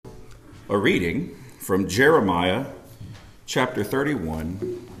a reading from Jeremiah chapter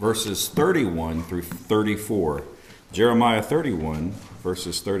 31, verses 31 through 34. Jeremiah 31,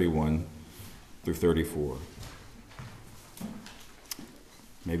 verses 31 through 34.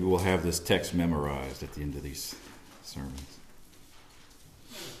 Maybe we'll have this text memorized at the end of these sermons.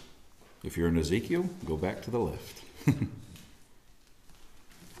 If you're in Ezekiel, go back to the left.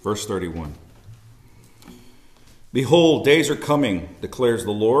 Verse 31. Behold, days are coming, declares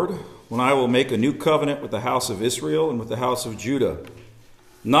the Lord, when I will make a new covenant with the house of Israel and with the house of Judah.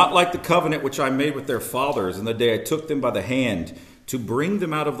 Not like the covenant which I made with their fathers in the day I took them by the hand to bring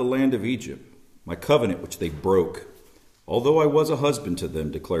them out of the land of Egypt, my covenant which they broke, although I was a husband to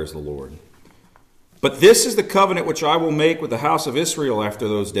them, declares the Lord. But this is the covenant which I will make with the house of Israel after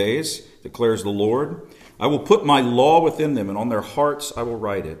those days, declares the Lord. I will put my law within them, and on their hearts I will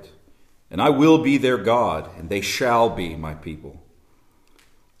write it. And I will be their God, and they shall be my people.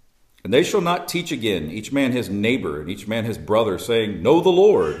 And they shall not teach again, each man his neighbor, and each man his brother, saying, Know the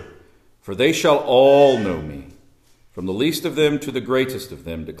Lord, for they shall all know me, from the least of them to the greatest of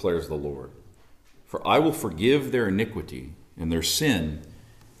them, declares the Lord. For I will forgive their iniquity, and their sin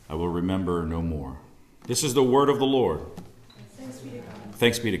I will remember no more. This is the word of the Lord. Thanks be to God.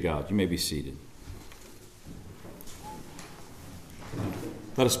 Thanks be to God. You may be seated.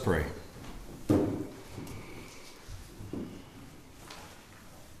 Let us pray.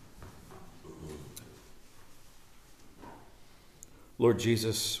 Lord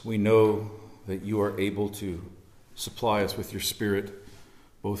Jesus, we know that you are able to supply us with your Spirit,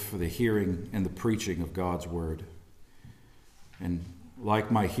 both for the hearing and the preaching of God's word. And like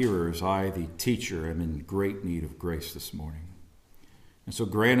my hearers, I, the teacher, am in great need of grace this morning. And so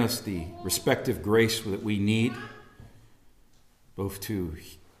grant us the respective grace that we need, both to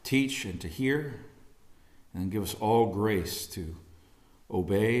teach and to hear, and give us all grace to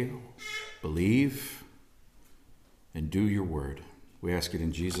obey, believe, and do your word. We ask it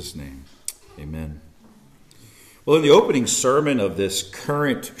in Jesus' name. Amen. Well, in the opening sermon of this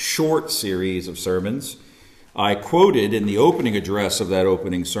current short series of sermons, I quoted in the opening address of that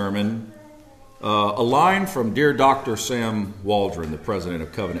opening sermon a line from dear Dr. Sam Waldron, the president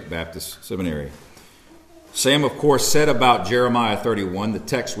of Covenant Baptist Seminary. Sam, of course, said about Jeremiah 31, the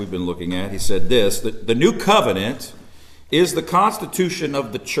text we've been looking at, he said this, that the new covenant is the constitution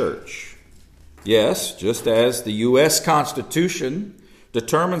of the church. Yes, just as the U.S. Constitution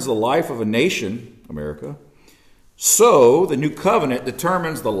determines the life of a nation, America, so the new covenant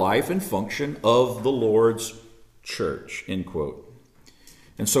determines the life and function of the Lord's church, end quote.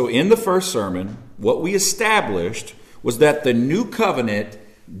 And so in the first sermon, what we established was that the new covenant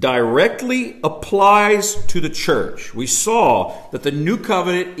directly applies to the church. We saw that the new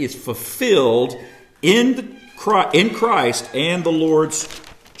covenant is fulfilled in Christ and the Lord's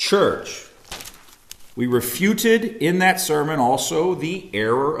church. We refuted in that sermon also the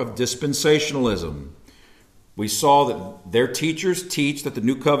error of dispensationalism. We saw that their teachers teach that the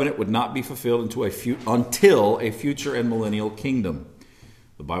new covenant would not be fulfilled until a future and millennial kingdom.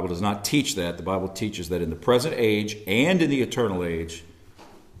 The Bible does not teach that. The Bible teaches that in the present age and in the eternal age,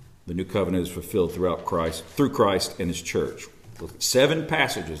 the new covenant is fulfilled through Christ and his church. We looked at 7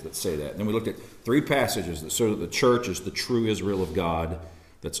 passages that say that. And then we looked at 3 passages that show that the church is the true Israel of God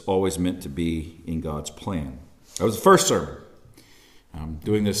that's always meant to be in God's plan. That was the first sermon. I'm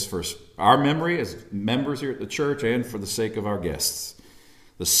doing this for our memory as members here at the church and for the sake of our guests.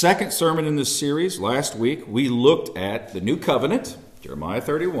 The second sermon in this series, last week, we looked at the new covenant, Jeremiah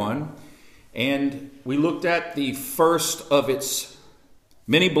 31, and we looked at the first of its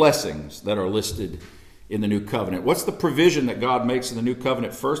many blessings that are listed in the new covenant. What's the provision that God makes in the new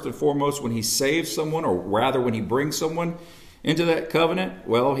covenant first and foremost when he saves someone, or rather when he brings someone into that covenant?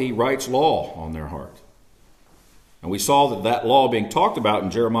 Well, he writes law on their heart. And we saw that law being talked about in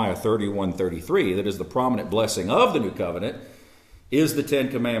Jeremiah 31:33, that is the prominent blessing of the new covenant, is the 10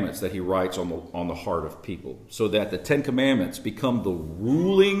 commandments that he writes on the heart of people. So that the 10 commandments become the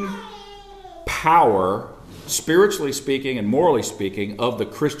ruling power, spiritually speaking and morally speaking, of the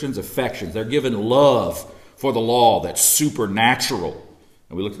Christian's affections. They're given love for the law that's supernatural.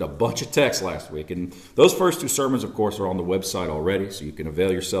 And we looked at a bunch of texts last week. And those first 2 sermons, of course, are on the website already, so you can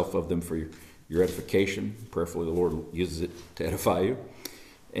avail yourself of them for your edification. Prayerfully, the Lord uses it to edify you.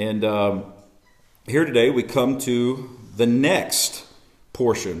 And here today, we come to the next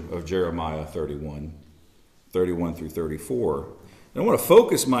portion of Jeremiah 31 through 34. And I want to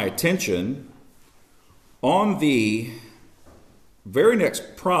focus my attention on the very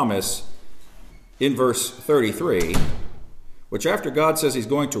next promise in verse 33, which after God says he's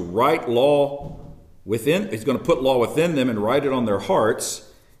going to write law within, he's going to put law within them and write it on their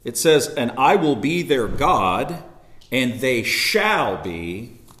hearts, It says, "And I will be their God, and they shall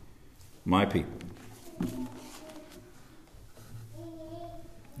be my people."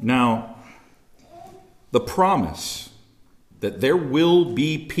 Now, the promise that there will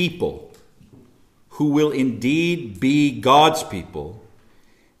be people who will indeed be God's people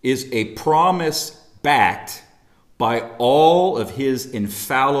is a promise backed by all of his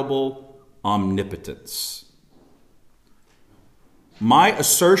infallible omnipotence. My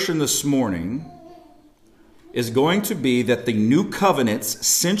assertion this morning is going to be that the new covenant's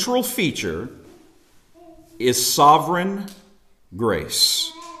central feature is sovereign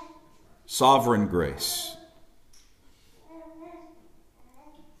grace. Sovereign grace.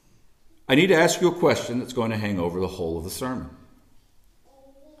 I need to ask you a question that's going to hang over the whole of the sermon.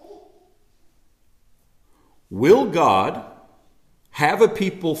 Will God have a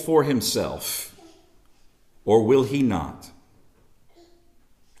people for himself, or will he not?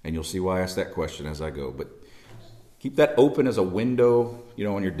 And you'll see why I ask that question as I go. But keep that open as a window,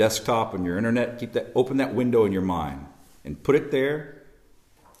 on your desktop and your internet. Open that window in your mind and put it there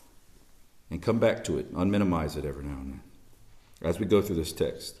and come back to it. Unminimize it every now and then as we go through this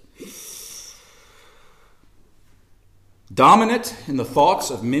text. Dominant in the thoughts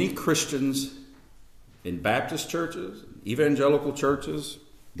of many Christians in Baptist churches, evangelical churches,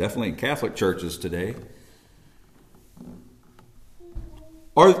 definitely in Catholic churches today,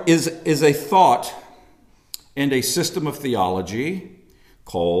 is a thought and a system of theology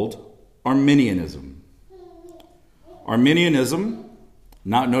called Arminianism. Arminianism,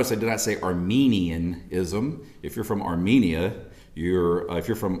 notice I did not say Armenianism. If you're from Armenia, you're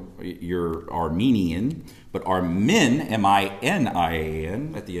Armenian. But Armin,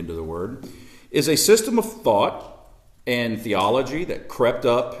 M-I-N-I-A-N, at the end of the word, is a system of thought and theology that crept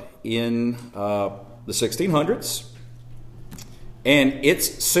up in the 1600s. And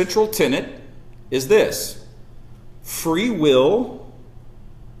its central tenet is this: free will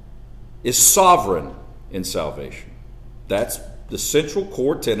is sovereign in salvation. That's the central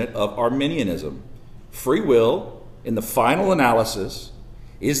core tenet of Arminianism. Free will, in the final analysis,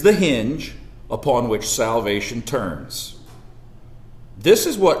 is the hinge upon which salvation turns. This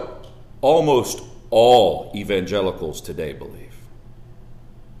is what almost all evangelicals today believe.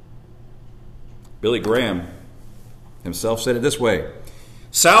 Billy Graham himself said it this way: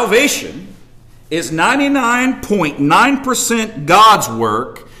 salvation is 99.9% God's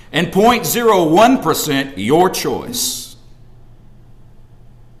work and 0.01% your choice.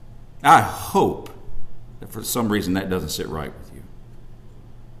 I hope that for some reason that doesn't sit right with you.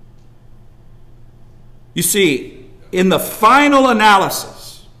 You see, in the final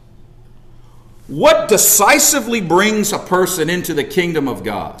analysis, what decisively brings a person into the kingdom of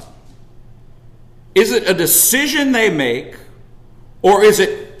God? Is it a decision they make, or is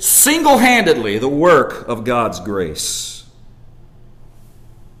it single-handedly the work of God's grace?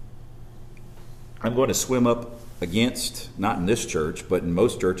 I'm going to swim up against, not in this church, but in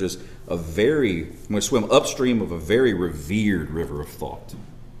most churches, I'm going to swim upstream of a very revered river of thought,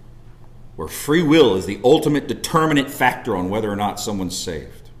 where free will is the ultimate determinant factor on whether or not someone's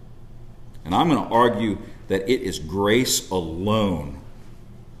saved. And I'm going to argue that it is grace alone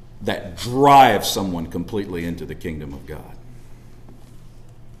that drives someone completely into the kingdom of God.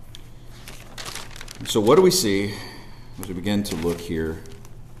 So what do we see as we begin to look here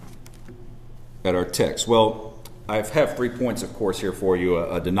at our text? Well, I have 3 points, of course, here for you.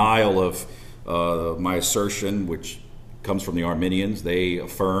 A denial of my assertion, which comes from the Arminians. They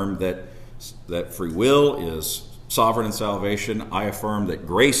affirm that free will is sovereign in salvation. I affirm that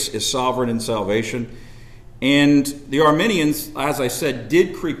grace is sovereign in salvation. And the Arminians, as I said,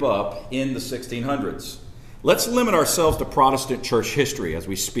 did creep up in the 1600s. Let's limit ourselves to Protestant church history as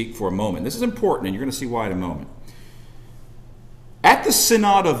we speak for a moment. This is important, and you're going to see why in a moment. At the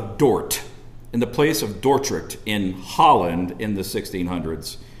Synod of Dort, in the place of Dordrecht in Holland in the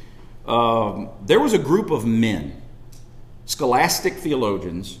 1600s, there was a group of men, scholastic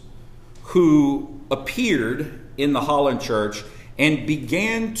theologians, who appeared in the Holland church and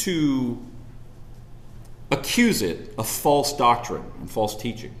began to accuse it of false doctrine and false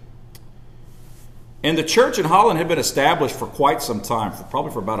teaching. And the church in Holland had been established for quite some time,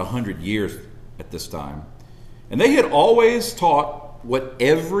 probably for about 100 years at this time. And they had always taught what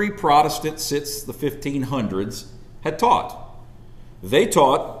every Protestant since the 1500s had taught. They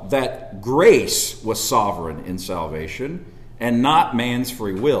taught that grace was sovereign in salvation and not man's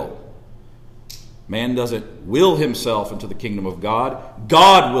free will. Man doesn't will himself into the kingdom of God.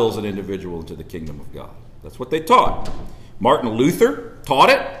 God wills an individual into the kingdom of God. That's what they taught. Martin Luther taught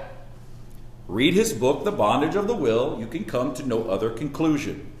it. Read his book, The Bondage of the Will. You can come to no other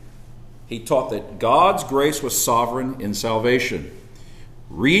conclusion. He taught that God's grace was sovereign in salvation.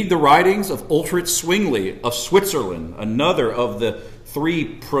 Read the writings of Ulrich Zwingli of Switzerland, another of the three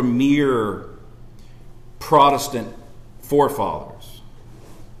premier Protestant forebearers,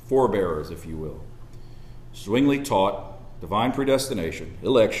 if you will. Zwingli taught divine predestination,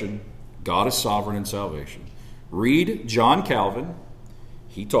 election, God is sovereign in salvation. Read John Calvin.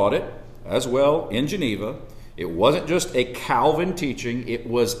 He taught it as well in Geneva. It wasn't just a Calvin teaching, it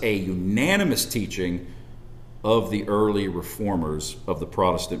was a unanimous teaching of the early reformers of the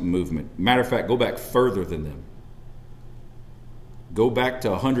Protestant movement. Matter of fact, go back further than them. Go back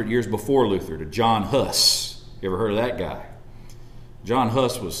to 100 years before Luther, to John Huss. You ever heard of that guy? John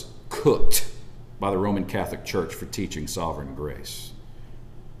Huss was cooked by the Roman Catholic Church for teaching sovereign grace.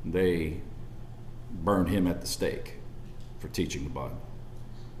 They burned him at the stake for teaching the Bible.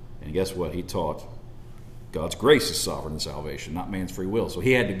 And guess what? He taught God's grace is sovereign in salvation, not man's free will. So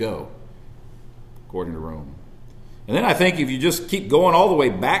he had to go, according to Rome. And then I think if you just keep going all the way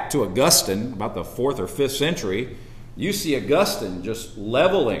back to Augustine, about the 4th or 5th century, you see Augustine just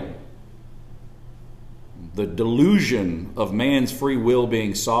leveling the delusion of man's free will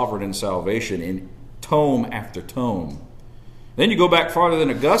being sovereign in salvation in tome after tome. Then you go back farther than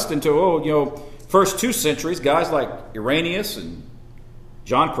Augustine to, first 2 centuries, guys like Irenaeus and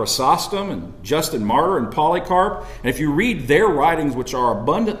John Chrysostom and Justin Martyr and Polycarp. And if you read their writings, which are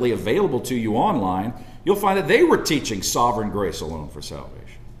abundantly available to you online, you'll find that they were teaching sovereign grace alone for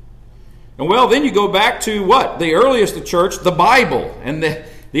salvation. And then you go back to what? The earliest of the church, the Bible and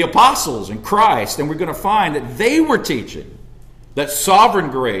the apostles and Christ. And we're going to find that they were teaching that sovereign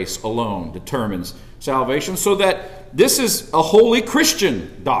grace alone determines salvation, so that this is a holy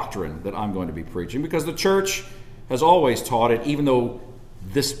Christian doctrine that I'm going to be preaching, because the church has always taught it, even though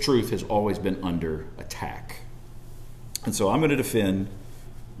this truth has always been under attack. And so I'm going to defend,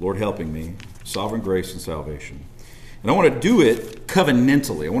 Lord helping me, sovereign grace and salvation. And I want to do it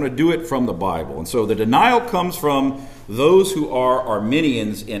covenantally. I want to do it from the Bible. And so the denial comes from those who are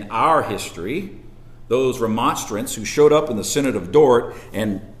Arminians in our history, those remonstrants who showed up in the Synod of Dort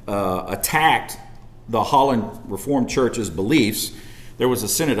and attacked the Holland Reformed Church's beliefs. There was a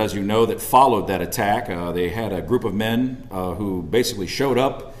synod, as you know, that followed that attack. They had a group of men who basically showed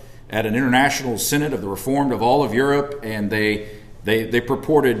up at an international synod of the Reformed of all of Europe, and they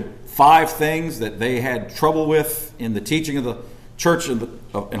purported 5 things that they had trouble with in the teaching of the church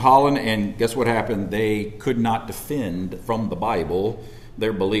in Holland, and guess what happened? They could not defend from the Bible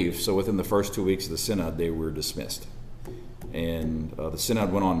their beliefs. So within the first 2 weeks of the synod, they were dismissed. And the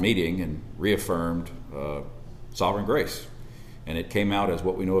synod went on meeting and reaffirmed sovereign grace. And it came out as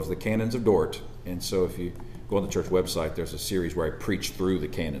what we know as the Canons of Dort. And so if you go on the church website, there's a series where I preach through the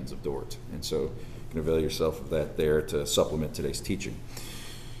Canons of Dort. And so you can avail yourself of that there to supplement today's teaching.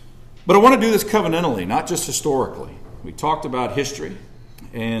 But I want to do this covenantally, not just historically. We talked about history,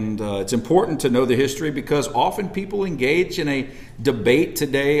 and it's important to know the history, because often people engage in a debate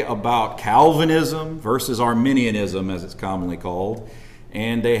today about Calvinism versus Arminianism, as it's commonly called,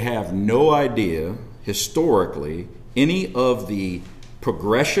 and they have no idea historically any of the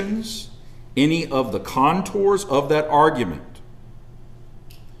progressions, any of the contours of that argument.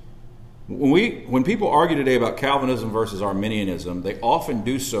 When people argue today about Calvinism versus Arminianism, they often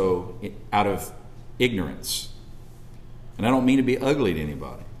do so out of ignorance. And I don't mean to be ugly to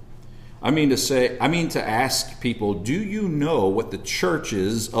anybody. I mean to ask people, do you know what the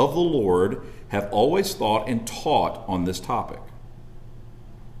churches of the Lord have always thought and taught on this topic?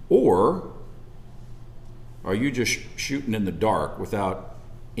 Or are you just shooting in the dark without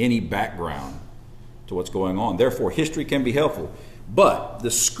any background to what's going on? Therefore, history can be helpful. But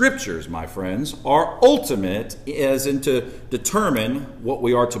the scriptures, my friends, are ultimate as in to determine what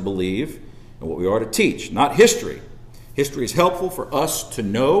we are to believe and what we are to teach, not history. History is helpful for us to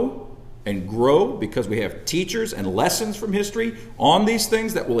know and grow because we have teachers and lessons from history on these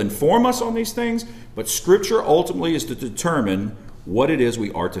things that will inform us on these things. But Scripture ultimately is to determine what it is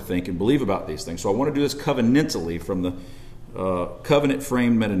we are to think and believe about these things. So I want to do this covenantally from the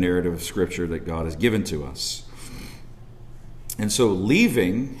covenant-framed meta-narrative of Scripture that God has given to us. And so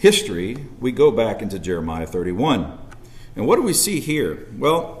leaving history, we go back into Jeremiah 31. And what do we see here?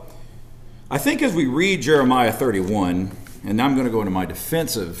 Well, I think as we read Jeremiah 31, and now I'm going to go into my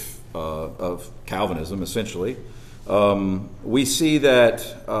defensive of Calvinism, essentially, we see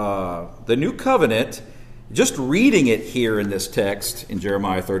that the new covenant, just reading it here in this text in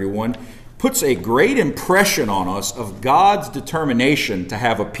Jeremiah 31, puts a great impression on us of God's determination to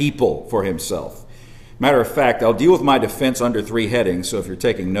have a people for himself. Matter of fact, I'll deal with my defense under 3 headings. So if you're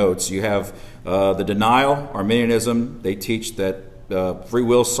taking notes, you have the denial, Arminianism. They teach that free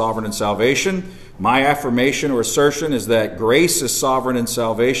will, sovereign, and salvation. My affirmation or assertion is that grace is sovereign in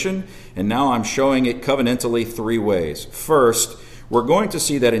salvation, and now I'm showing it covenantally three ways. First, we're going to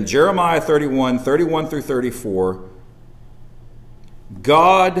see that in Jeremiah 31 through 34,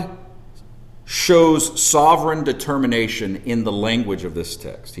 God shows sovereign determination in the language of this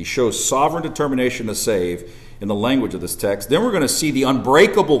text. He shows sovereign determination to save in the language of this text. Then we're going to see the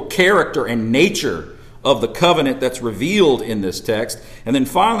unbreakable character and nature of the covenant that's revealed in this text. And then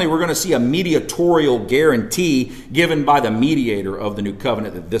finally, we're going to see a mediatorial guarantee given by the mediator of the new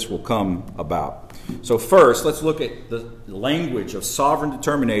covenant that this will come about. So first, let's look at the language of sovereign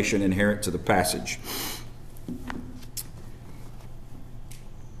determination inherent to the passage.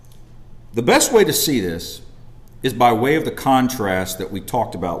 The best way to see this is by way of the contrast that we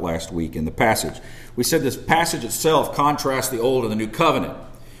talked about last week in the passage. We said this passage itself contrasts the Old and the New Covenant.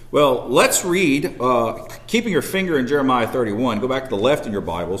 Well, let's read, keeping your finger in Jeremiah 31, go back to the left in your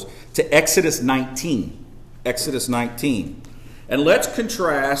Bibles, to Exodus 19. Exodus 19. And let's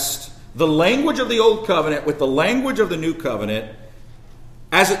contrast the language of the Old Covenant with the language of the New Covenant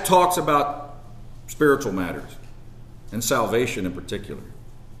as it talks about spiritual matters and salvation in particular.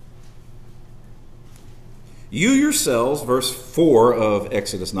 You yourselves, verse 4 of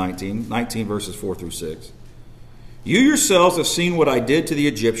Exodus 19 verses 4 through 6. You yourselves have seen what I did to the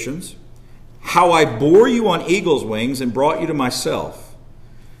Egyptians, how I bore you on eagle's wings and brought you to myself.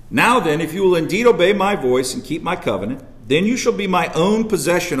 Now then, if you will indeed obey my voice and keep my covenant, then you shall be my own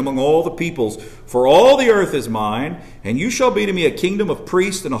possession among all the peoples, for all the earth is mine, and you shall be to me a kingdom of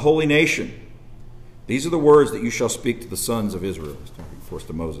priests and a holy nation. These are the words that you shall speak to the sons of Israel. Of course,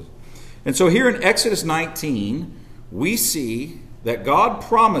 to Moses. And so here in Exodus 19, we see that God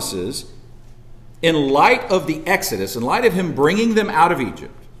promises, in light of the Exodus, in light of him bringing them out of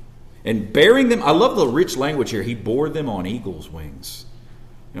Egypt and bearing them, I love the rich language here. He bore them on eagle's wings.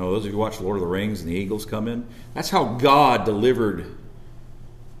 You know, those of you who watch Lord of the Rings and the eagles come in, that's how God delivered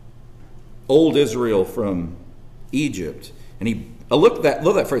old Israel from Egypt. And I love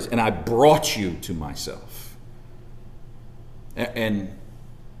that phrase, and I brought you to myself. And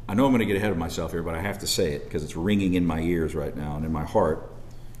I know I'm going to get ahead of myself here, but I have to say it because it's ringing in my ears right now and in my heart.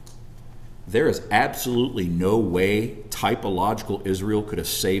 There is absolutely no way typological Israel could have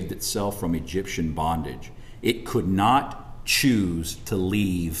saved itself from Egyptian bondage. It could not choose to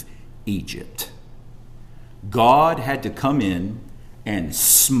leave Egypt. God had to come in and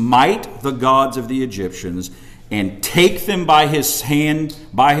smite the gods of the Egyptians and take them by his hand,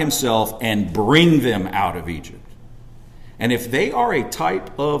 by himself, and bring them out of Egypt. And if they are a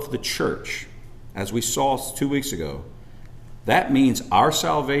type of the church, as we saw 2 weeks ago, that means our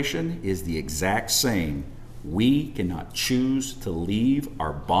salvation is the exact same. We cannot choose to leave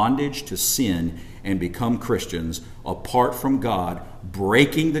our bondage to sin and become Christians apart from God,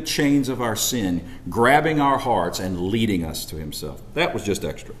 breaking the chains of our sin, grabbing our hearts, and leading us to himself. That was just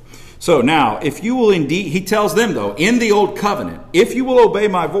extra. So now, if you will indeed, he tells them though, in the old covenant, if you will obey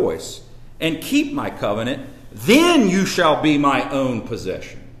my voice and keep my covenant, then you shall be my own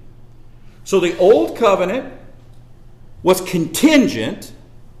possession. So the old covenant was contingent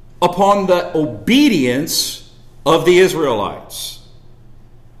upon the obedience of the Israelites.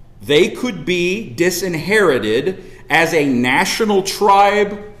 They could be disinherited as a national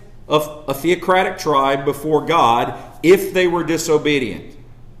tribe, of a theocratic tribe before God, if they were disobedient.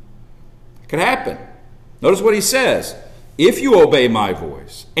 It could happen. Notice what he says. If you obey my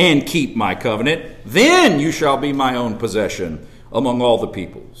voice and keep my covenant, then you shall be my own possession among all the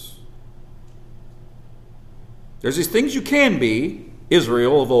peoples. There's these things you can be,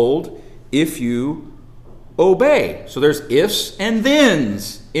 Israel of old, if you obey. So there's ifs and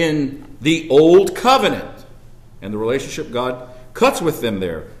thens in the old covenant and the relationship God cuts with them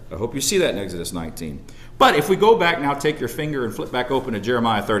there. I hope you see that in Exodus 19. But if we go back now, take your finger and flip back open to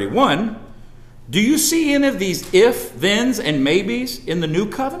Jeremiah 31, do you see any of these if, thens, and maybes in the new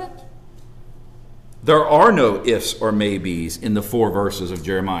covenant? There are no ifs or maybes in the 4 verses of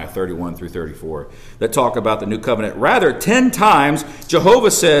Jeremiah 31 through 34 that talk about the new covenant. Rather, 10 times Jehovah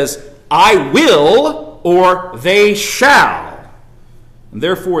says, I will, or they shall. And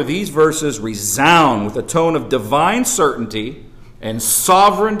therefore, these verses resound with a tone of divine certainty and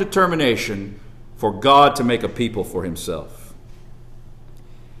sovereign determination for God to make a people for himself.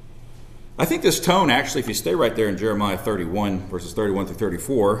 I think this tone, actually, if you stay right there in Jeremiah 31, verses 31 through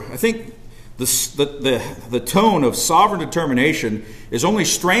 34, I think the tone of sovereign determination is only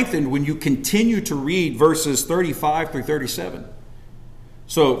strengthened when you continue to read verses 35 through 37.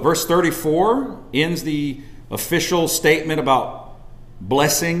 So verse 34 ends the official statement about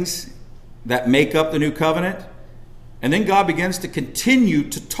blessings that make up the new covenant. And then God begins to continue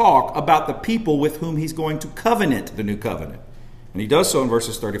to talk about the people with whom he's going to covenant the new covenant. And he does so in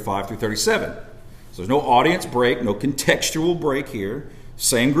verses 35 through 37. So there's no audience break, no contextual break here.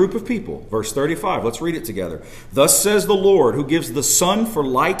 Same group of people. Verse 35, let's read it together. Thus says the Lord, who gives the sun for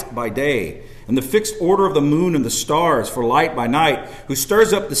light by day, and the fixed order of the moon and the stars for light by night, who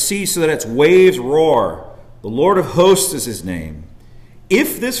stirs up the sea so that its waves roar. The Lord of hosts is his name.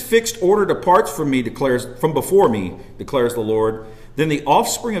 If this fixed order departs from before me, declares the Lord, then the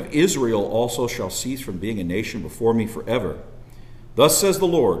offspring of Israel also shall cease from being a nation before me forever. Thus says the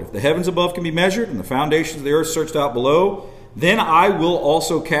Lord, if the heavens above can be measured and the foundations of the earth searched out below, then I will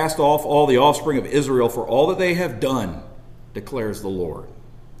also cast off all the offspring of Israel for all that they have done, declares the Lord.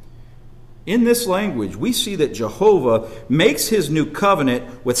 In this language, we see that Jehovah makes his new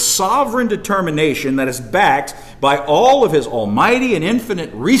covenant with sovereign determination that is backed by all of his almighty and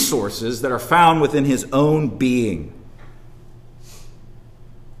infinite resources that are found within his own being.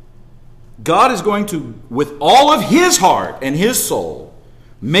 God is going to, with all of his heart and his soul,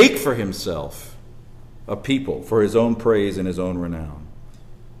 make for himself a people for his own praise and his own renown.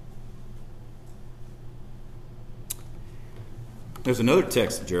 There's another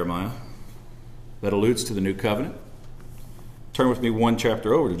text of Jeremiah that alludes to the new covenant. Turn with me one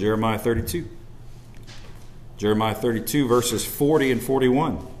chapter over to Jeremiah 32. Jeremiah 32, verses 40 and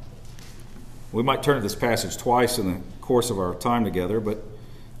 41. We might turn to this passage twice in the course of our time together, but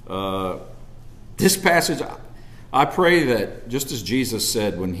this passage, I pray that just as Jesus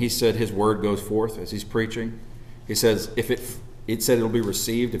said when he said his word goes forth as he's preaching, he says, if it said it'll be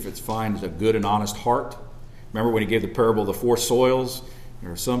received if it finds a good and honest heart. Remember when he gave the parable of the four soils?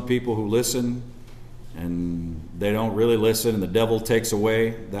 There are some people who listen and they don't really listen, and the devil takes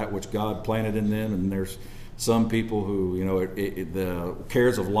away that which God planted in them. And there's some people who, the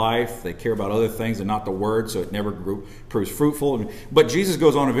cares of life, they care about other things and not the word, so it never proves fruitful. But Jesus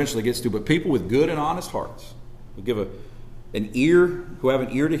goes on, eventually gets to, but people with good and honest hearts who give an ear, who have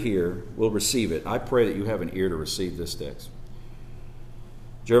an ear to hear, will receive it. I pray that you have an ear to receive this text.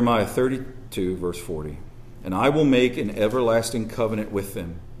 Jeremiah 32, verse 40. And I will make an everlasting covenant with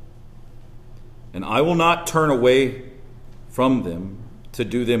them, and I will not turn away from them to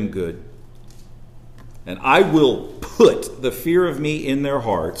do them good. And I will put the fear of me in their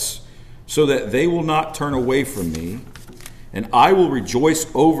hearts, so that they will not turn away from me. And I will rejoice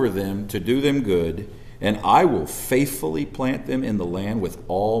over them to do them good. And I will faithfully plant them in the land with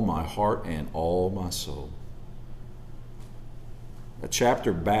all my heart and all my soul. A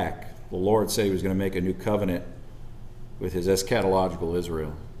chapter back, the Lord said he was going to make a new covenant with his eschatological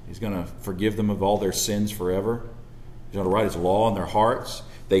Israel. He's going to forgive them of all their sins forever. He's going to write his law in their hearts.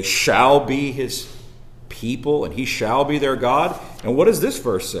 They shall be his people, and he shall be their God. And what does this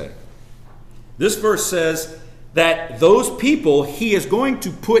verse say? This verse says that those people, he is going to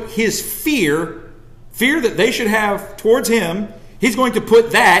put his fear that they should have towards him, he's going to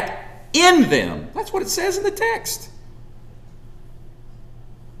put that in them. That's what it says in the text.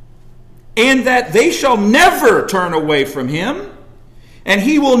 And that they shall never turn away from him, and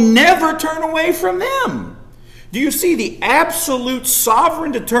he will never turn away from them. Do you see the absolute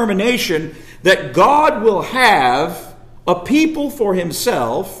sovereign determination that God will have a people for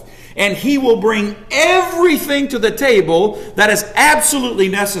himself, and he will bring everything to the table that is absolutely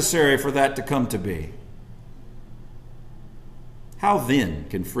necessary for that to come to be? How then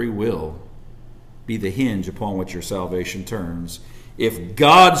can free will be the hinge upon which your salvation turns, if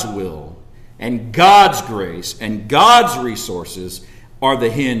God's will and God's grace and God's resources are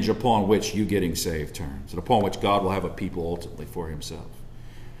the hinge upon which you getting saved turns, and upon which God will have a people ultimately for himself?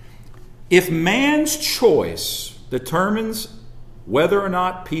 If man's choice determines whether or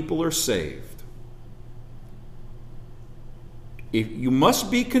not people are saved, you must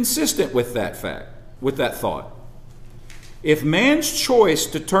be consistent with that fact, with that thought. If man's choice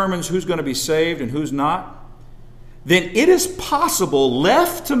determines who's going to be saved and who's not, then it is possible,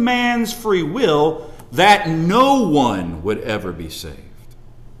 left to man's free will, that no one would ever be saved.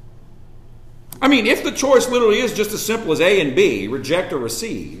 I mean, if the choice literally is just as simple as A and B, reject or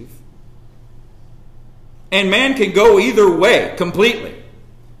receive, and man can go either way completely,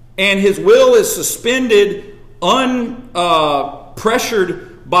 and his will is suspended, unpressured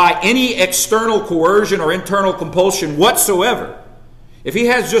by any external coercion or internal compulsion whatsoever, if he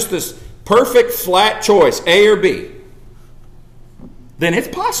has just this perfect flat choice, A or B, then it's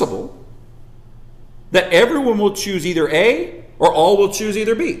possible that everyone will choose either A or all will choose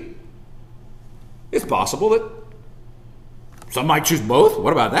either B. It's possible that some might choose both.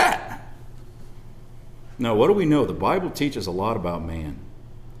 What about that? Now, what do we know? The Bible teaches a lot about man.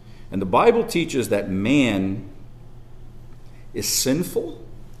 And the Bible teaches that man is sinful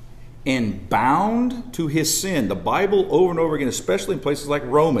and bound to his sin. The Bible over and over again, especially in places like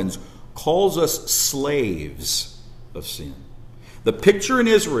Romans, calls us slaves of sin. The picture in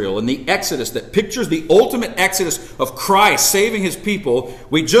Israel in the Exodus that pictures the ultimate Exodus of Christ saving his people,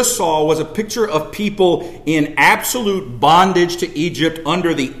 we just saw was a picture of people in absolute bondage to Egypt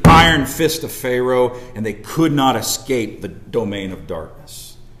under the iron fist of Pharaoh, and they could not escape the domain of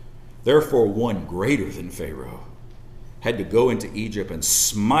darkness. Therefore, one greater than Pharaoh had to go into Egypt and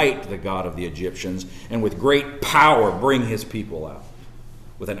smite the God of the Egyptians, and with great power bring his people out.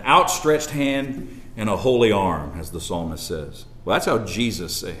 With an outstretched hand and a holy arm, as the psalmist says. Well, that's how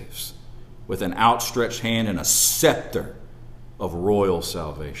Jesus saves. With an outstretched hand and a scepter of royal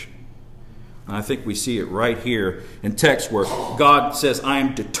salvation. And I think we see it right here in text where God says, I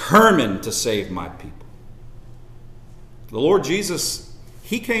am determined to save my people. The Lord Jesus,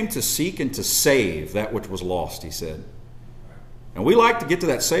 he came to seek and to save that which was lost, he said. And we like to get to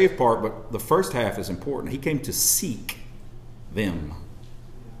that save part, but the first half is important. He came to seek them.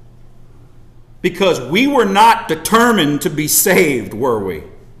 Because we were not determined to be saved, were we?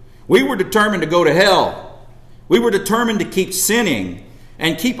 We were determined to go to hell. We were determined to keep sinning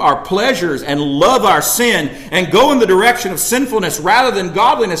and keep our pleasures and love our sin and go in the direction of sinfulness rather than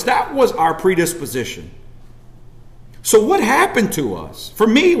godliness. That was our predisposition. So what happened to us? For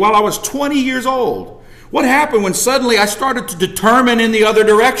me, while I was 20 years old, what happened when suddenly I started to determine in the other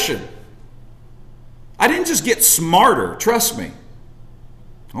direction? I didn't just get smarter, trust me.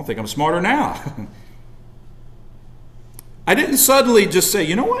 I don't think I'm smarter now. I didn't suddenly just say,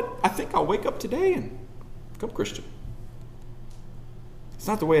 you know what? I think I'll wake up today and become Christian. It's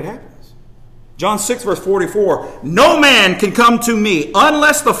not the way it happens. John 6 verse 44, no man can come to me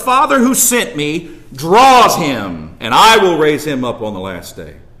unless the Father who sent me draws him, and I will raise him up on the last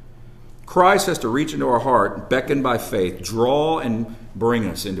day. Christ has to reach into our heart, beckon by faith, draw and bring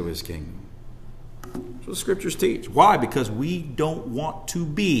us into his kingdom. That's what the scriptures teach. Why? Because we don't want to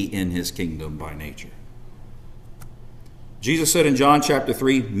be in his kingdom by nature. Jesus said in John chapter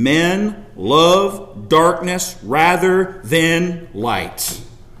 3, men love darkness rather than light.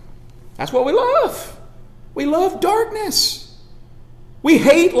 That's what we love. We love darkness. We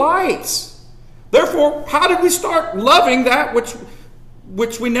hate lights. Therefore, how did we start loving that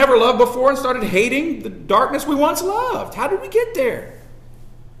which we never loved before and started hating the darkness we once loved? How did we get there?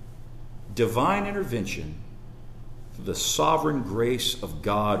 Divine intervention, the sovereign grace of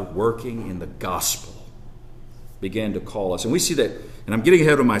God working in the gospel began to call us. And we see that, and I'm getting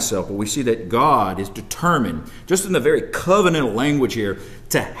ahead of myself, but we see that God is determined, just in the very covenantal language here,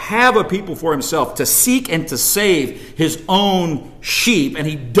 to have a people for himself, to seek and to save his own sheep. And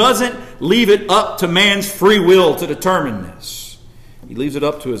he doesn't leave it up to man's free will to determine this. He leaves it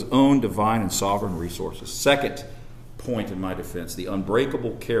up to his own divine and sovereign resources. Second point in my defense, the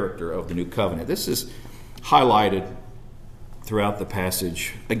unbreakable character of the new covenant. This is highlighted throughout the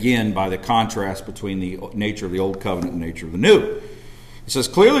passage, again, by the contrast between the nature of the old covenant and the nature of the new. It says,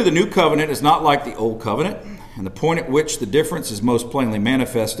 clearly the new covenant is not like the old covenant, and the point at which the difference is most plainly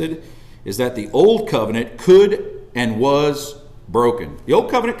manifested is that the old covenant could and was broken. The old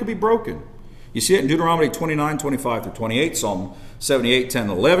covenant could be broken. You see it in Deuteronomy 29, 25 through 28, Psalm 78, 10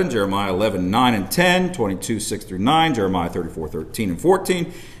 and 11, Jeremiah 11, 9 and 10, 22, 6 through 9, Jeremiah 34, 13 and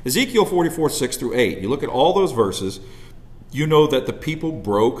 14, Ezekiel 44, 6 through 8. You look at all those verses, you know that the people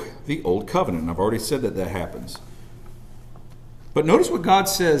broke the old covenant. And I've already said that happens. But notice what God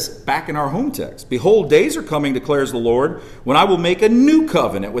says back in our home text. Behold, days are coming, declares the Lord, when I will make a new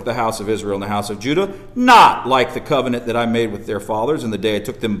covenant with the house of Israel and the house of Judah, not like the covenant that I made with their fathers in the day I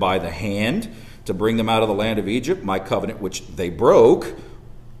took them by the hand to bring them out of the land of Egypt, my covenant which they broke,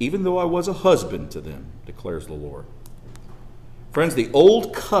 even though I was a husband to them, declares the Lord. Friends, the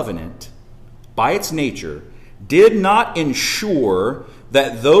old covenant, by its nature, did not ensure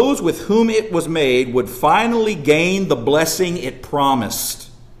that those with whom it was made would finally gain the blessing it promised.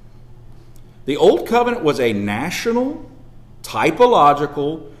 The old covenant was a national,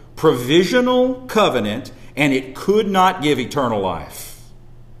 typological, provisional covenant, and it could not give eternal life.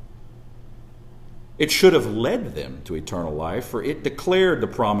 It should have led them to eternal life, for it declared the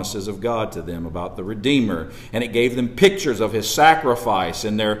promises of God to them about the Redeemer, and it gave them pictures of his sacrifice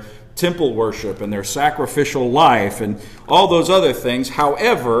and their temple worship and their sacrificial life and all those other things.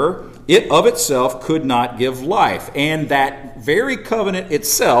 However, it of itself could not give life. And that very covenant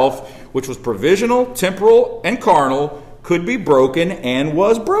itself, which was provisional, temporal, and carnal, could be broken and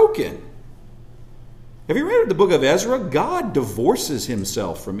was broken. Have you read the book of Ezra? God divorces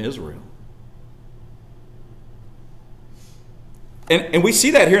himself from Israel. And we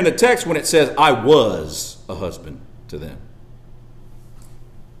see that here in the text when it says, I was a husband to them.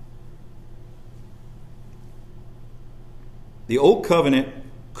 the old covenant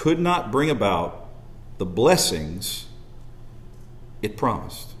could not bring about the blessings it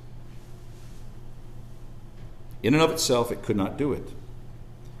promised. In and of itself, it could not do it.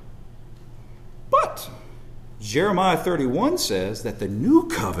 But Jeremiah 31 says that the new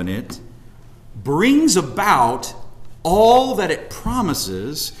covenant brings about all that it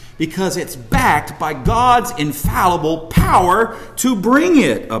promises because it's backed by God's infallible power to bring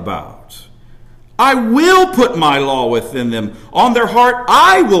it about. I will put my law within them. On their heart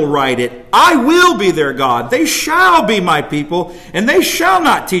I will write it. I will be their God. They shall be my people, and they shall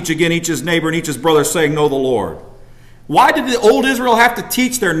not teach again each his neighbor and each his brother, saying, Know the Lord. Why did the old Israel have to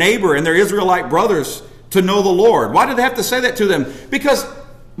teach their neighbor and their Israelite brothers to know the Lord? Why did they have to say that to them? Because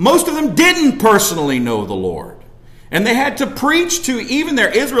most of them didn't personally know the Lord. And they had to preach to even their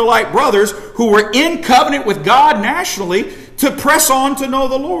Israelite brothers who were in covenant with God nationally to press on to know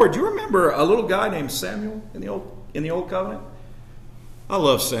the Lord. Do you remember a little guy named Samuel in the Old Covenant? I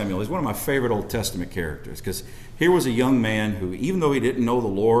love Samuel. He's one of my favorite Old Testament characters because here was a young man who, even though he didn't know the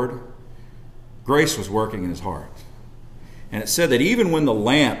Lord, grace was working in his heart. And it said that even when the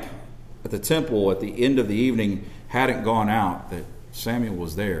lamp at the temple at the end of the evening hadn't gone out, that Samuel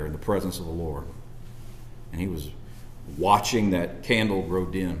was there in the presence of the Lord. And he was watching that candle grow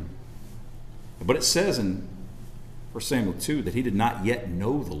dim. But it says in 1 Samuel 2 that he did not yet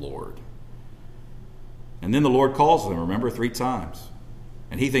know the Lord. And then the Lord calls him, remember, 3 times.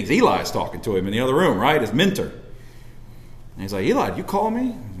 And he thinks Eli's talking to him in the other room, right? His mentor. And he's like, Eli, did you call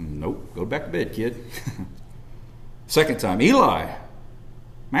me? Nope, go back to bed, kid. Second time, Eli,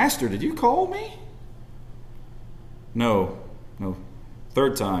 Master, did you call me? No.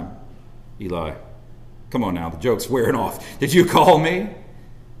 Third time, Eli, come on now, the joke's wearing off. Did you call me?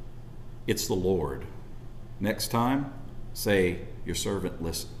 It's the Lord. Next time, say, your servant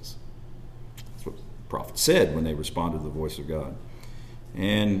listens. That's what the prophet said when they responded to the voice of God.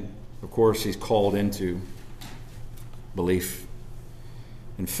 And, of course, he's called into belief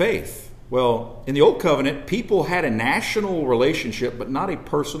and faith. Well, in the Old Covenant, people had a national relationship, but not a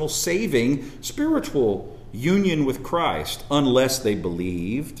personal, saving, spiritual union with Christ, unless they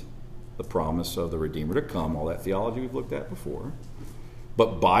believed the promise of the Redeemer to come, all that theology we've looked at before.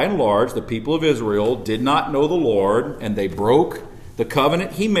 But by and large, the people of Israel did not know the Lord, and they broke the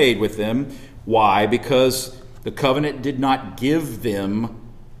covenant he made with them. Why? Because the covenant did not give them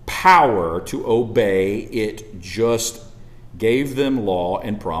power to obey. It just gave them law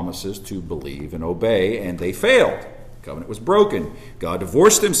and promises to believe and obey, and they failed. The covenant was broken. God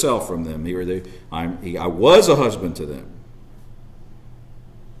divorced himself from them. I was a husband to them.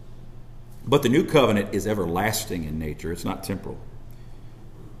 But the new covenant is everlasting in nature. It's not temporal.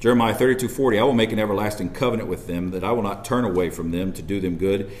 Jeremiah 32:40, I will make an everlasting covenant with them, that I will not turn away from them to do them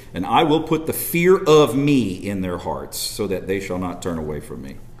good, and I will put the fear of me in their hearts, so that they shall not turn away from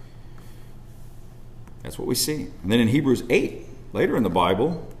me. That's what we see. And then in Hebrews 8, later in the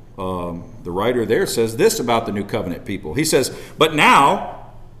Bible, the writer there says this about the new covenant people. He says, but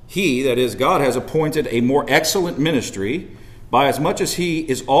now he, that is God, has appointed a more excellent ministry, by as much as he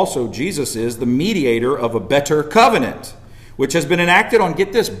is also, Jesus is, the mediator of a better covenant, which has been enacted on,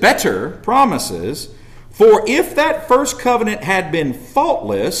 get this, better promises. For if that first covenant had been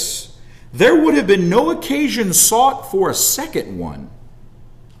faultless, there would have been no occasion sought for a second one.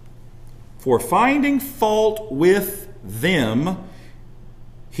 For finding fault with them,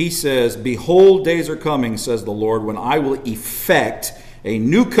 he says, behold, days are coming, says the Lord, when I will effect a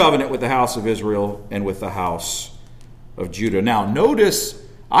new covenant with the house of Israel and with the house of Judah. Now, notice,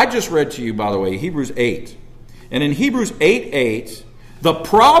 I just read to you, by the way, Hebrews 8. And in Hebrews 8:8, the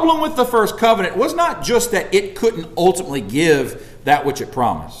problem with the first covenant was not just that it couldn't ultimately give that which it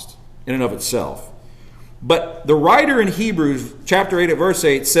promised in and of itself. But the writer in Hebrews chapter 8 at verse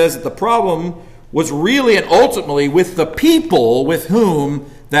 8 says that the problem was really and ultimately with the people with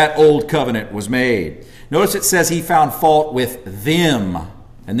whom that old covenant was made. Notice it says he found fault with them.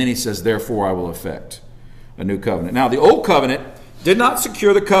 And then he says, therefore I will effect a new covenant. Now, the old covenant did not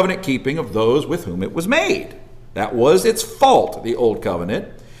secure the covenant keeping of those with whom it was made. That was its fault, the old covenant.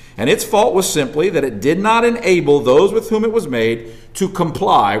 And its fault was simply that it did not enable those with whom it was made to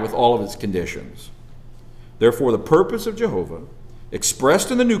comply with all of its conditions. Therefore, the purpose of Jehovah, expressed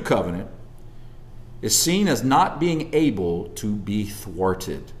in the new covenant, is seen as not being able to be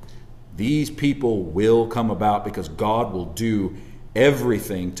thwarted. These people will come about because God will do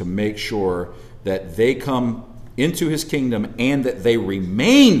everything to make sure that they come into his kingdom and that they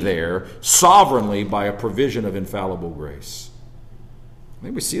remain there sovereignly by a provision of infallible grace. I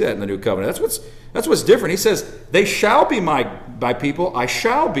think we see that in the new covenant. That's what's different. He says, they shall be my people, I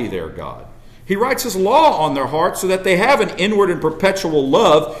shall be their God. He writes His law on their hearts so that they have an inward and perpetual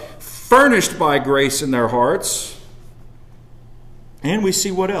love furnished by grace in their hearts. And we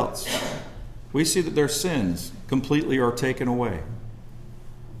see what else? We see that their sins completely are taken away.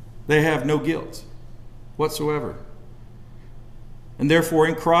 They have no guilt whatsoever. And therefore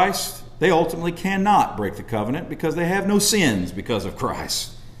in Christ, they ultimately cannot break the covenant because they have no sins because of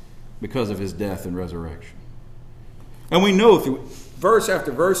Christ, because of His death and resurrection. And we know through verse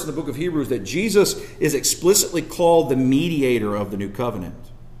after verse in the book of Hebrews that Jesus is explicitly called the mediator of the new covenant.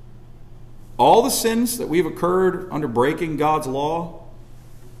 All the sins that we've occurred under breaking God's law,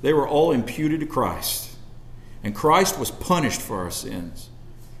 they were all imputed to Christ. And Christ was punished for our sins.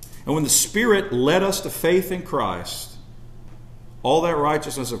 And when the Spirit led us to faith in Christ, all that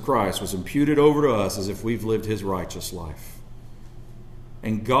righteousness of Christ was imputed over to us as if we've lived His righteous life.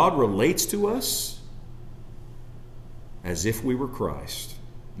 And God relates to us as if we were Christ.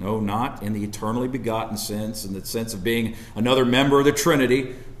 No, not in the eternally begotten sense, in the sense of being another member of the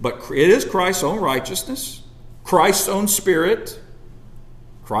Trinity, but it is Christ's own righteousness, Christ's own Spirit,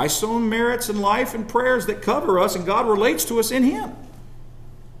 Christ's own merits and life and prayers that cover us, and God relates to us in Him.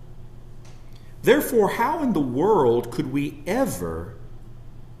 Therefore, how in the world could we ever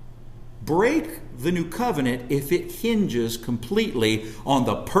break the new covenant if it hinges completely on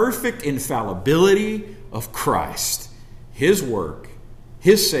the perfect infallibility of Christ, His work,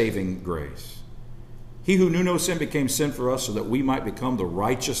 His saving grace? He who knew no sin became sin for us so that we might become the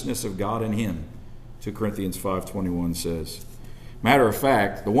righteousness of God in Him, 2 Corinthians 5:21 says. Matter of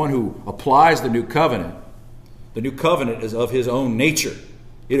fact, the one who applies the new covenant is of His own nature.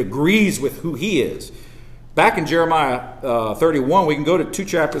 It agrees with who He is. Back in Jeremiah 31, we can go to 2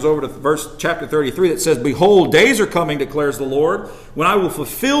 chapters over to chapter 33 that says, "Behold, days are coming, declares the Lord, when I will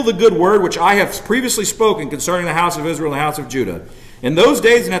fulfill the good word which I have previously spoken concerning the house of Israel and the house of Judah. In those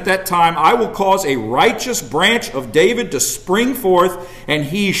days and at that time, I will cause a righteous branch of David to spring forth, and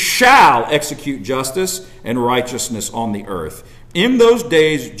he shall execute justice and righteousness on the earth. In those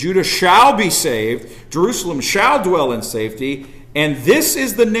days, Judah shall be saved, Jerusalem shall dwell in safety, and this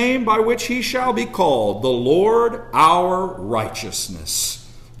is the name by which he shall be called, the Lord our righteousness."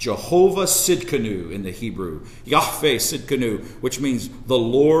 Jehovah Sidkenu in the Hebrew. Yahweh Sidkenu, which means the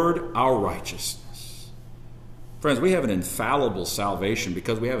Lord our righteousness. Friends, we have an infallible salvation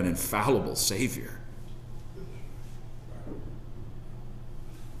because we have an infallible Savior.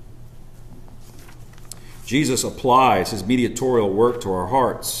 Jesus applies His mediatorial work to our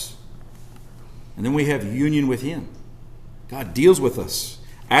hearts. And then we have union with Him. God deals with us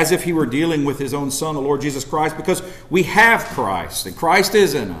as if He were dealing with His own Son, the Lord Jesus Christ, because we have Christ, and Christ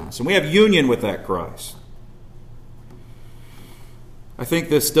is in us, and we have union with that Christ. I think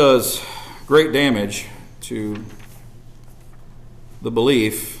this does great damage to the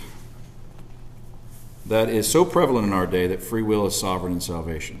belief that is so prevalent in our day that free will is sovereign in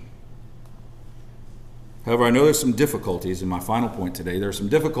salvation. However, I know there's some difficulties in my final point today. There are some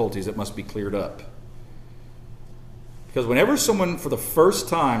difficulties that must be cleared up. Because whenever someone for the first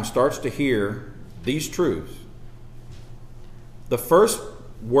time starts to hear these truths, the first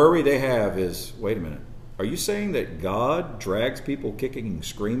worry they have is, wait a minute, are you saying that God drags people kicking and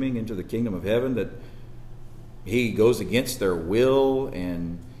screaming into the kingdom of heaven, that He goes against their will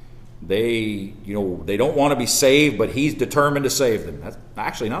and they don't want to be saved, but He's determined to save them? That's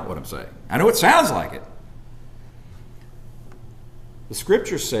actually not what I'm saying. I know it sounds like it. The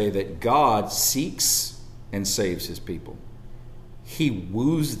Scriptures say that God seeks and saves His people. He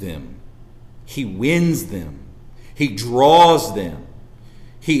woos them. He wins them. He draws them.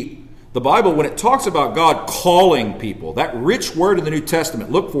 The Bible, when it talks about God calling people, that rich word in the New Testament,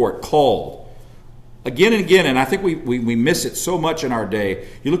 look for it, called. Again and again, and I think we miss it so much in our day.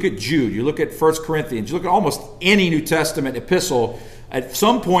 You look at Jude, you look at 1 Corinthians, you look at almost any New Testament epistle, at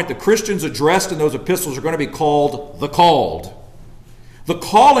some point the Christians addressed in those epistles are going to be called the called. The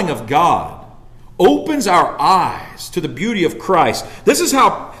calling of God opens our eyes to the beauty of Christ. This is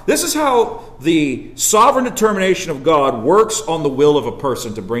how the sovereign determination of God works on the will of a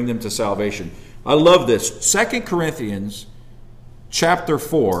person to bring them to salvation. I love this. 2 Corinthians chapter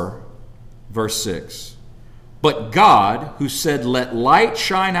 4, verse 6. "But God, who said, 'Let light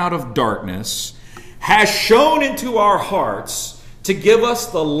shine out of darkness,' has shone into our hearts to give us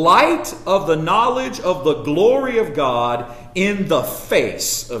the light of the knowledge of the glory of God in the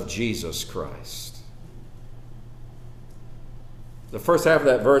face of Jesus Christ." The first half of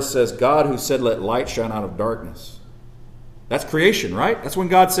that verse says, God who said, "Let light shine out of darkness." That's creation, right? That's when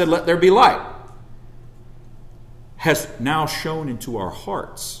God said, "Let there be light." Has now shone into our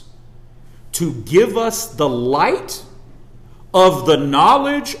hearts to give us the light of the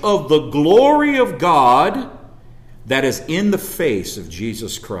knowledge of the glory of God that is in the face of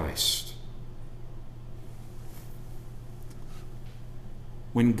Jesus Christ.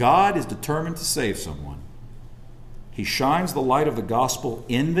 When God is determined to save someone, He shines the light of the gospel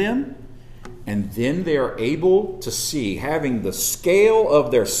in them, and then they are able to see, having the scale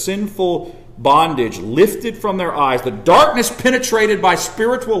of their sinful bondage lifted from their eyes, the darkness penetrated by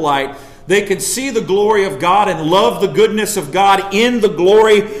spiritual light, they can see the glory of God and love the goodness of God in the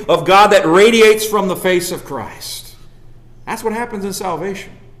glory of God that radiates from the face of Christ. That's what happens in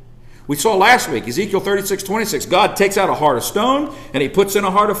salvation. We saw last week, Ezekiel 36:26, God takes out a heart of stone and He puts in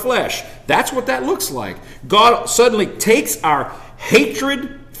a heart of flesh. That's what that looks like. God suddenly takes our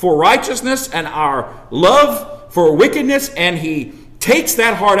hatred for righteousness and our love for wickedness, and He takes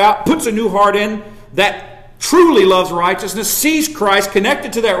that heart out, puts a new heart in that truly loves righteousness, sees Christ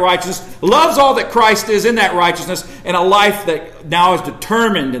connected to that righteousness, loves all that Christ is in that righteousness, and a life that now is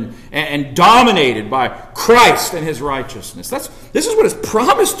determined and dominated by Christ and His righteousness. This is what is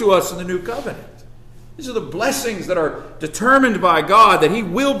promised to us in the new covenant. These are the blessings that are determined by God that He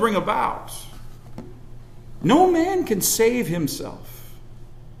will bring about. No man can save himself.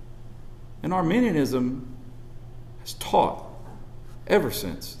 And Arminianism has taught ever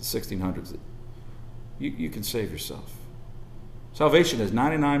since the 1600s that you can save yourself. Salvation is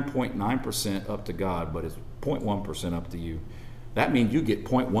 99.9% up to God, but it's 0.1% up to you. That means you get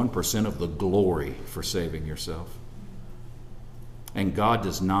 0.1% of the glory for saving yourself. And God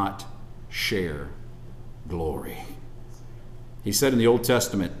does not share glory. He said in the Old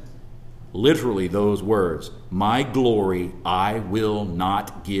Testament, literally those words, "My glory I will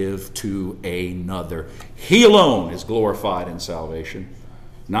not give to another." He alone is glorified in salvation,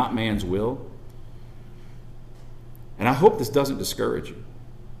 not man's will. And I hope this doesn't discourage you.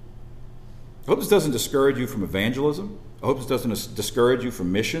 I hope this doesn't discourage you from evangelism. I hope this doesn't discourage you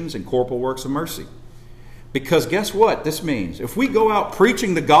from missions and corporal works of mercy. Because guess what this means? If we go out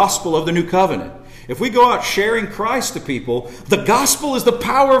preaching the gospel of the new covenant, if we go out sharing Christ to people, the gospel is the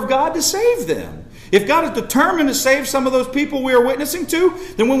power of God to save them. If God is determined to save some of those people we are witnessing to,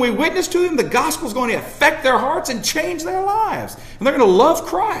 then when we witness to them, the gospel is going to affect their hearts and change their lives. And they're going to love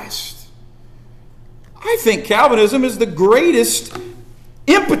Christ. I think Calvinism is the greatest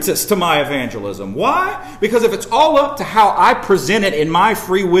impetus to my evangelism. Why? Because if it's all up to how I present it in my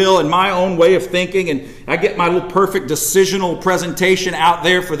free will and my own way of thinking, and I get my little perfect decisional presentation out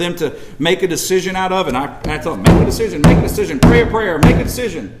there for them to make a decision out of, and I tell them, make a decision, pray a prayer, make a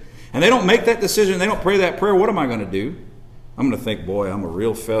decision. And they don't make that decision, they don't pray that prayer, what am I going to do? I'm going to think, boy, I'm a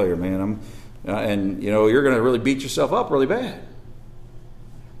real failure, man. And you're going to really beat yourself up really bad.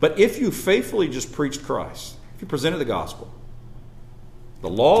 But if you faithfully just preached Christ, if you presented the gospel, the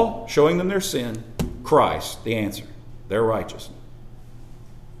law showing them their sin, Christ, the answer, their righteousness,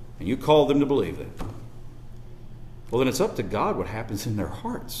 and you called them to believe that, well, then it's up to God what happens in their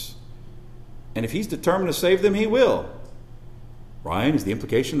hearts. And if He's determined to save them, He will. Ryan, is the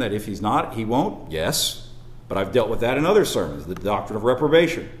implication that if He's not, He won't? Yes. But I've dealt with that in other sermons, the doctrine of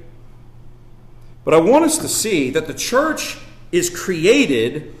reprobation. But I want us to see that the church is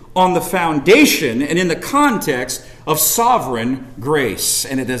created on the foundation and in the context of sovereign grace,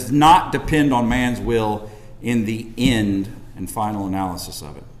 and it does not depend on man's will in the end and final analysis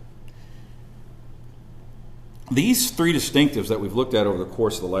of it. These three distinctives that we've looked at over the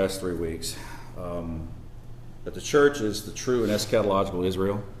course of the last 3 weeks, that the church is the true and eschatological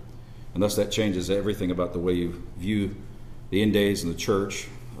Israel, and thus that changes everything about the way you view the end days and the church.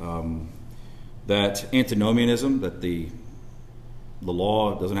 That antinomianism, that the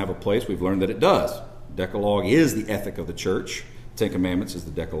law doesn't have a place, we've learned that it does. Decalogue is the ethic of the church. Ten Commandments is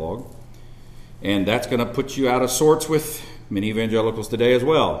the Decalogue. And that's going to put you out of sorts with many evangelicals today as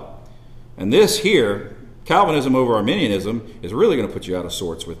well. And this here, Calvinism over Arminianism, is really going to put you out of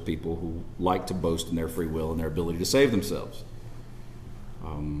sorts with people who like to boast in their free will and their ability to save themselves.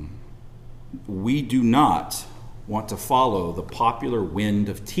 We do not want to follow the popular wind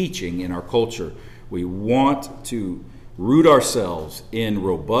of teaching in our culture. We want to root ourselves in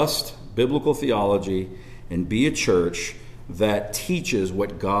robust biblical theology and be a church that teaches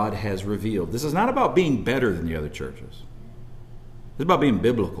what God has revealed. This is not about being better than the other churches. It's about being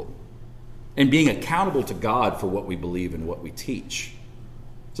biblical and being accountable to God for what we believe and what we teach.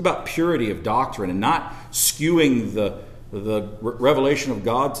 It's about purity of doctrine and not skewing the revelation of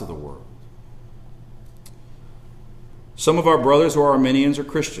God to the world. Some of our brothers who are Arminians are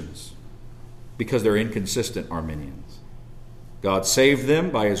Christians because they're inconsistent Arminians. God saved them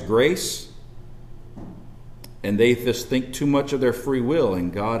by His grace, and they just think too much of their free will,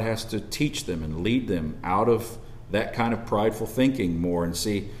 and God has to teach them and lead them out of that kind of prideful thinking more and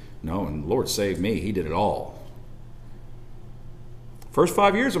see, no, and the Lord saved me. He did it all. First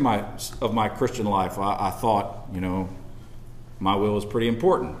 5 years of my Christian life, I thought, my will was pretty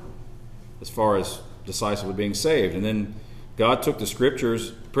important as far as decisively being saved. And then God took the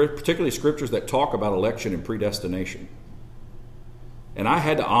scriptures, particularly scriptures that talk about election and predestination. And I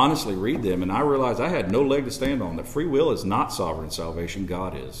had to honestly read them, and I realized I had no leg to stand on, that free will is not sovereign salvation.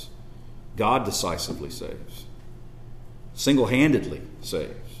 God is. God decisively saves. Single-handedly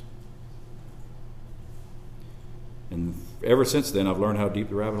saves. And ever since then, I've learned how deep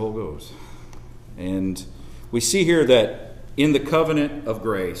the rabbit hole goes. And we see here that in the covenant of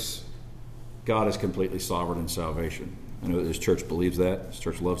grace, God is completely sovereign in salvation. I know that this church believes that. This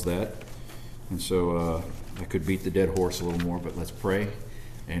church loves that. And so I could beat the dead horse a little more, but let's pray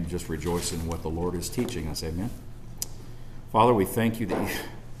and just rejoice in what the Lord is teaching us. Amen. Father, we thank you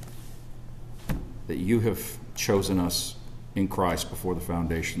that you have chosen us in Christ before the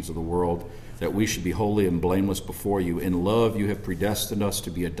foundations of the world, that we should be holy and blameless before you. In love, you have predestined us to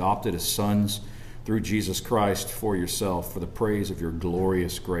be adopted as sons through Jesus Christ for yourself, for the praise of your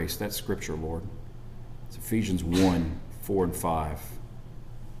glorious grace. That's Scripture, Lord. It's Ephesians 1, 4 and 5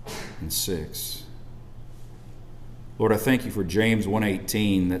 and 6. Lord, I thank you for James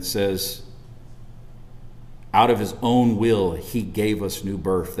 1:18 that says, out of his own will he gave us new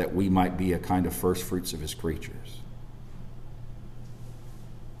birth, that we might be a kind of first fruits of his creatures.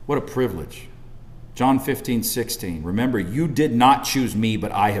 What a privilege. John 15:16. Remember, you did not choose me,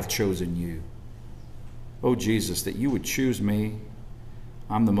 but I have chosen you. Oh, Jesus, that you would choose me.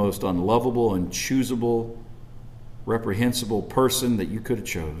 I'm the most unlovable, unchoosable, reprehensible person that you could have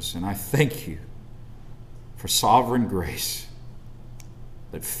chose. And I thank you for sovereign grace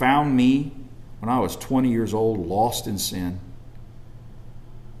that found me when I was 20 years old, lost in sin,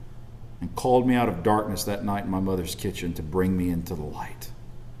 and called me out of darkness that night in my mother's kitchen to bring me into the light.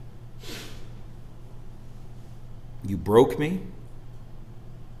 You broke me,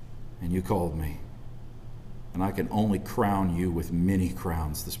 and you called me. And I can only crown you with many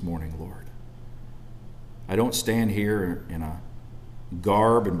crowns this morning, Lord. I don't stand here in a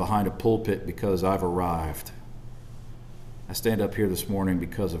garb and behind a pulpit because I've arrived. I stand up here this morning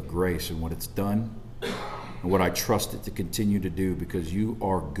because of grace and what it's done and what I trust it to continue to do, because you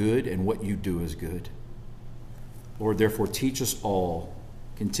are good and what you do is good. Lord, therefore, teach us all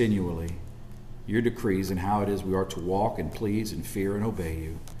continually your decrees and how it is we are to walk and please and fear and obey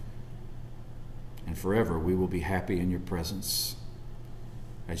you. And forever we will be happy in your presence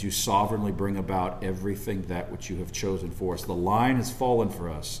as you sovereignly bring about everything that which you have chosen for us. The line has fallen for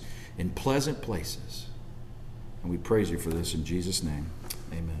us in pleasant places. And we praise you for this in Jesus' name.